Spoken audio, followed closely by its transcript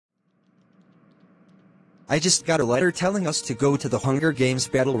I just got a letter telling us to go to the Hunger Games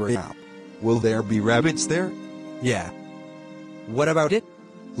Battle Royale. Will there be rabbits there? Yeah. What about it?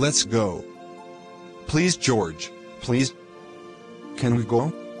 Let's go. Please, George. Please. Can we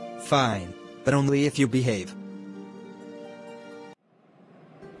go? Fine, but only if you behave.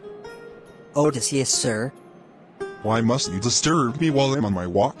 Otis, yes, sir. Why must you disturb me while I'm on my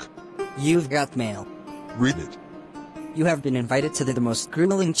walk? You've got mail. Read it. You have been invited to the most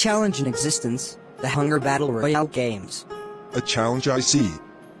grueling challenge in existence, the Hunger Battle Royale Games. A challenge, I see.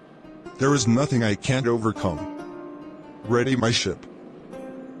 There is nothing I can't overcome. Ready my ship.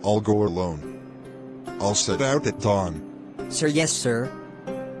 I'll go alone. I'll set out at dawn. Sir, yes, sir.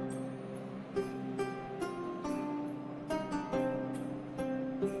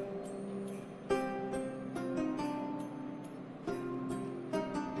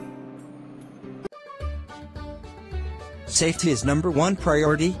 Safety is #1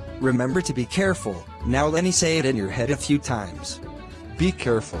 priority. Remember to be careful. Now Lennie, say it in your head a few times. Be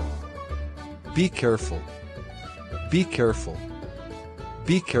careful. Be careful. Be careful.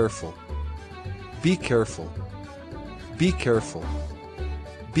 Be careful. Be careful. Be careful.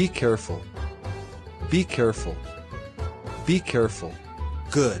 Be careful. Be careful. Be careful.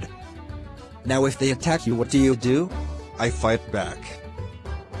 Good. Now if they attack you, what do? I fight back.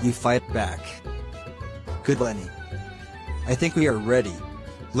 You fight back. Good, Lennie. I think we are ready.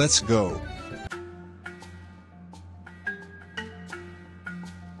 Let's go.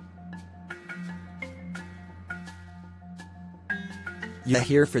 You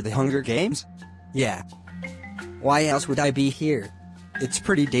here for the Hunger Games? Yeah. Why else would I be here? It's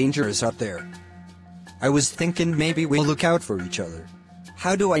pretty dangerous out there. I was thinking maybe we'll look out for each other.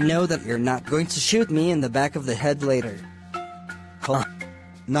 How do I know that you're not going to shoot me in the back of the head later? Huh.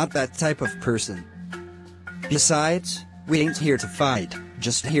 Not that type of person. Besides, we ain't here to fight,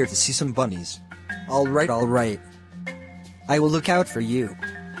 just here to see some bunnies. Alright. I will look out for you.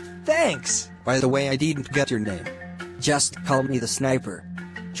 Thanks! By the way, I didn't get your name. Just call me the sniper.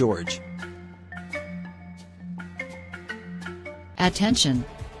 George. Attention!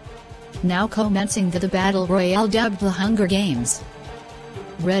 Now commencing the battle royale dubbed the Hunger Games.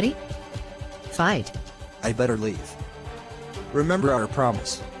 Ready? Fight. I better leave. Remember our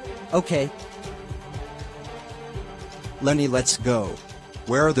promise. Okay. Lennie, let's go.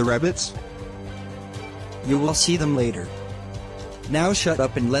 Where are the rabbits? You will see them later. Now shut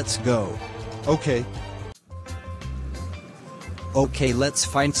up and let's go. Okay. Okay, let's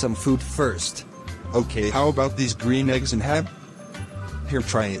find some food first. Okay, how about these green eggs and ham? Here,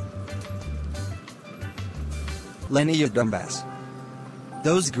 try it. Lennie, you dumbass.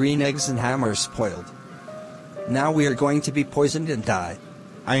 Those green eggs and ham are spoiled. Now we are going to be poisoned and die.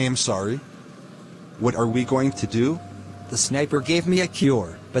 I am sorry. What are we going to do? The sniper gave me a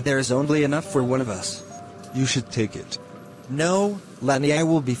cure, but there is only enough for one of us. You should take it. No, Lennie, I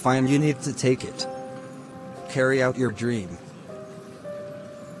will be fine. You need to take it. Carry out your dream.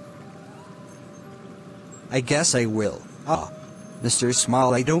 I guess I will. Mr.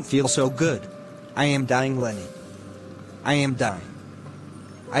 Small, I don't feel so good. I am dying, Lennie. I am dying.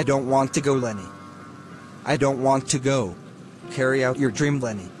 I don't want to go, Lennie. I don't want to go. Carry out your dream,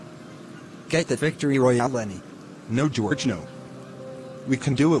 Lennie. Get the victory royale, Lennie. No, George, no. We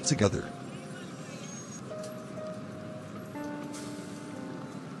can do it together.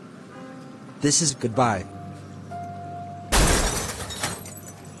 This is goodbye.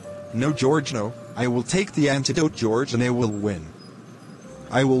 No, George, no. I will take the antidote, George, and I will win.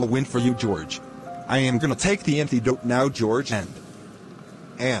 I will win for you, George. I am gonna take the antidote now, George, and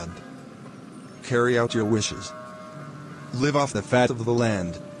carry out your wishes. Live off the fat of the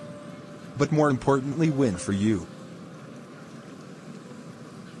land. But more importantly, win for you.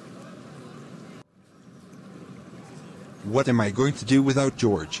 What am I going to do without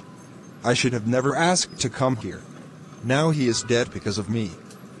George? I should have never asked to come here. Now he is dead because of me.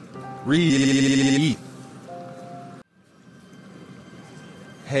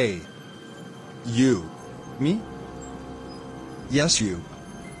 Hey. You. Me? Yes, you.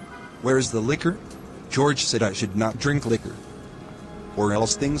 Where's the liquor? George said I should not drink liquor. Or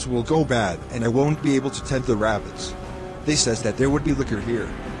else things will go bad and I won't be able to tend the rabbits. They says that there would be liquor here.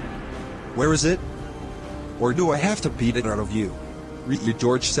 Where is it? Or do I have to beat it out of you?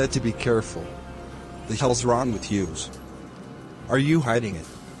 George said to be careful. The hell's wrong with yous? Are you hiding it?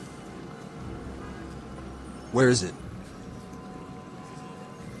 Where is it?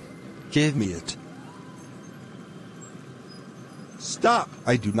 Give me it. Stop!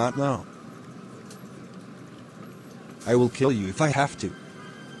 I do not know. I will kill you if I have to.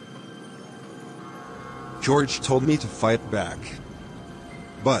 George told me to fight back.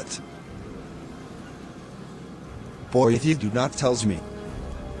 But Boy, if you do not tells me.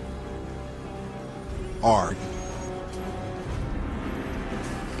 Arg.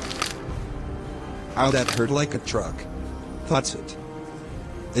 Ow, that hurt like a truck. That's it.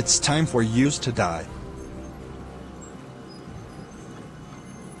 It's time for yous to die.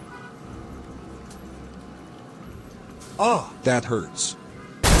 Ah, that hurts.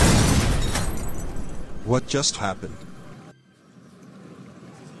 What just happened?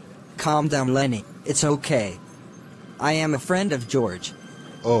 Calm down, Lenny. It's okay. I am a friend of George.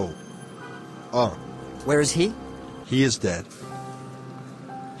 Oh. Where is he? He is dead.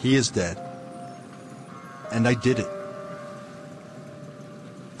 He is dead. And I did it.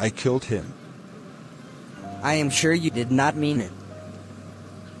 I killed him. I am sure you did not mean it.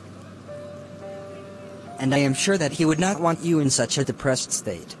 And I am sure that he would not want you in such a depressed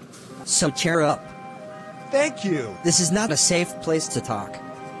state. So cheer up. Thank you. This is not a safe place to talk.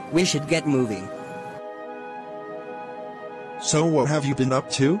 We should get moving. So what have you been up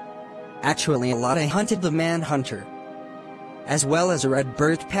to? Actually, a lot. I hunted the manhunter, as well as a red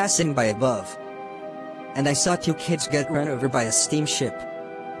bird passing by above. And I saw 2 kids get run over by a steamship.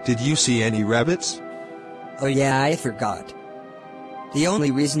 Did you see any rabbits? Oh yeah, I forgot. The only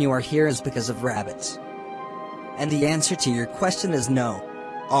reason you are here is because of rabbits. And the answer to your question is no.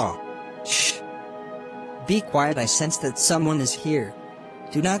 Ah. Shh. Be quiet, I sense that someone is here.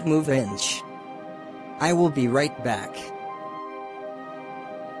 Do not move an inch. I will be right back.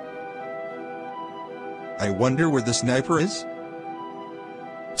 I wonder where the sniper is?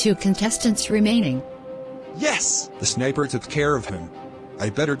 2 contestants remaining. Yes! The sniper took care of him. I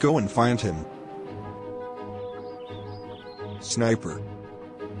better go and find him. Sniper.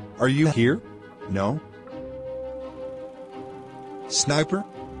 Are you here? No? Sniper?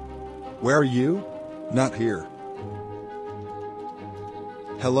 Where are you? Not here.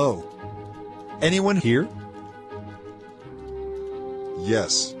 Hello? Anyone here?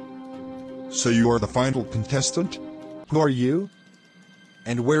 Yes. So you are the final contestant? Who are you?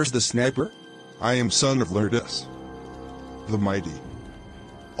 And where's the sniper? I am son of Lourdes, the mighty,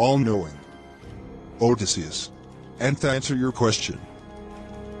 all-knowing Odysseus. And to answer your question,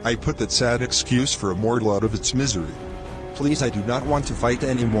 I put that sad excuse for a mortal out of its misery. Please, I do not want to fight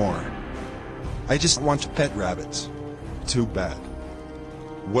anymore. I just want to pet rabbits. Too bad.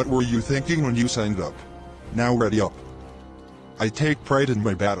 What were you thinking when you signed up? Now ready up. I take pride in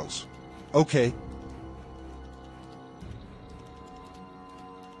my battles. Okay.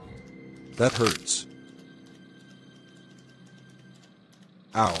 That hurts.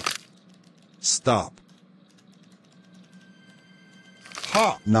 Ow. Stop.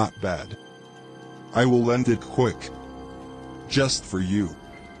 Ha! Not bad. I will end it quick. Just for you.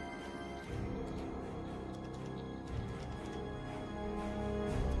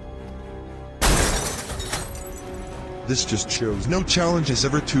 This just shows no challenge is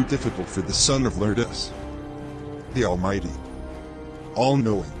ever too difficult for the son of Lourdes, the almighty,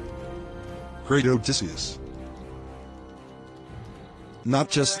 all-knowing, great Odysseus. Not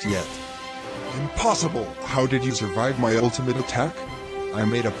just yet. Impossible! How did you survive my ultimate attack? I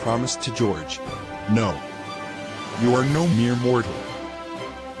made a promise to George. No. You are no mere mortal.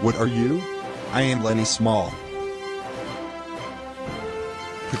 What are you? I am Lennie Small,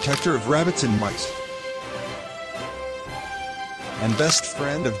 protector of rabbits and mice, and best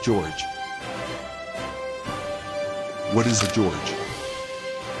friend of George. What is a George?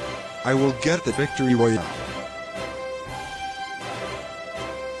 I will get the victory royale.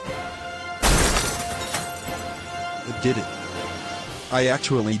 I did it. I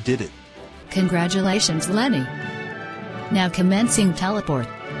actually did it. Congratulations, Lennie. Now commencing teleport.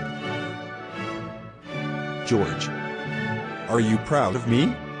 George, are you proud of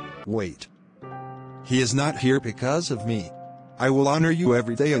me? Wait. He is not here because of me. I will honor you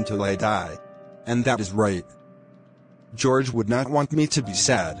every day until I die. And that is right. George would not want me to be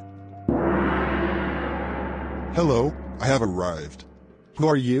sad. Hello, I have arrived. Who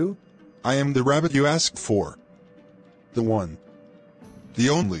are you? I am the rabbit you asked for. The one. The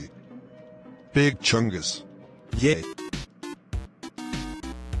only. Big Chungus. Yay.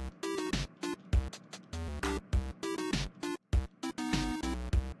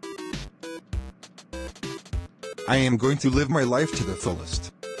 I am going to live my life to the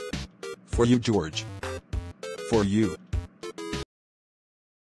fullest. For you, George. For you.